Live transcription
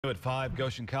At 5,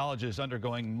 Goshen College is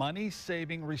undergoing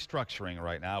money-saving restructuring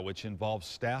right now, which involves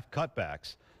staff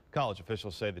cutbacks. College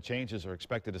officials say the changes are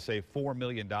expected to save $4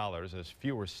 million as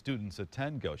fewer students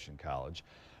attend Goshen College.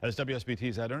 As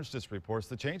WSBT's Ernstes reports,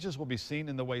 the changes will be seen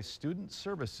in the way student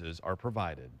services are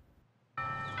provided.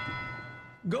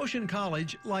 Goshen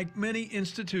College, like many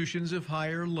institutions of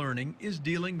higher learning, is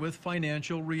dealing with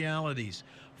financial realities,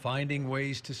 finding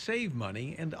ways to save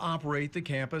money and operate the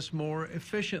campus more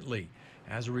efficiently.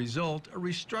 As a result, a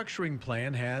restructuring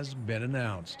plan has been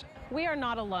announced. We are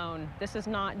not alone. This is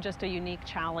not just a unique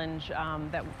challenge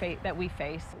that we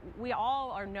face. We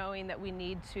all are knowing that we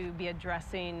need to be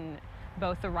addressing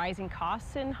both the rising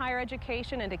costs in higher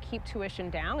education and to keep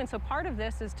tuition down. And so part of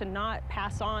this is to not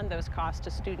pass on those costs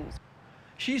to students.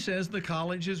 She says the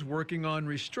college is working on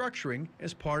restructuring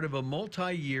as part of a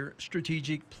multi-year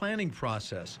strategic planning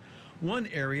process. One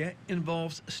area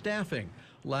involves staffing.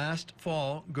 Last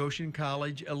fall, Goshen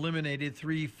College eliminated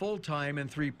 3 full-time and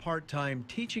 3 part-time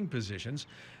teaching positions,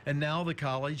 and now the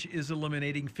college is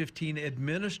eliminating 15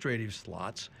 administrative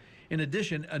slots. In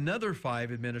addition, another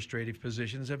 5 administrative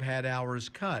positions have had hours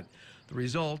cut. The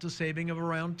result, a saving of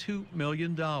around $2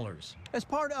 million. As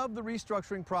part of the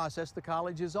restructuring process, the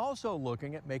college is also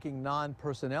looking at making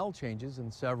non-personnel changes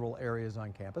in several areas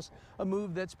on campus, a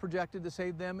move that's projected to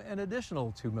save them an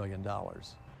additional $2 million.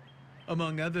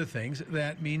 Among other things,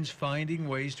 that means finding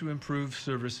ways to improve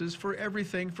services for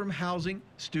everything from housing,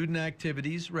 student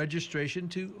activities, registration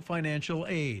to financial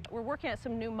aid. We're working at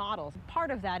some new models.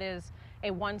 Part of that is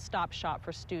a one-stop shop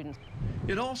for students.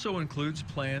 It also includes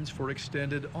plans for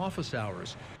extended office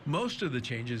hours. Most of the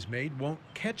changes made won't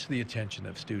catch the attention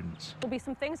of students. There'll be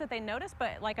some things that they notice,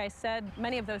 but like I said,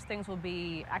 many of those things will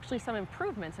be actually some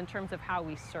improvements in terms of how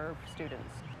we serve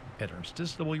students. At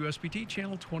Ernstes, WSBT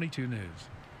Channel 22 News.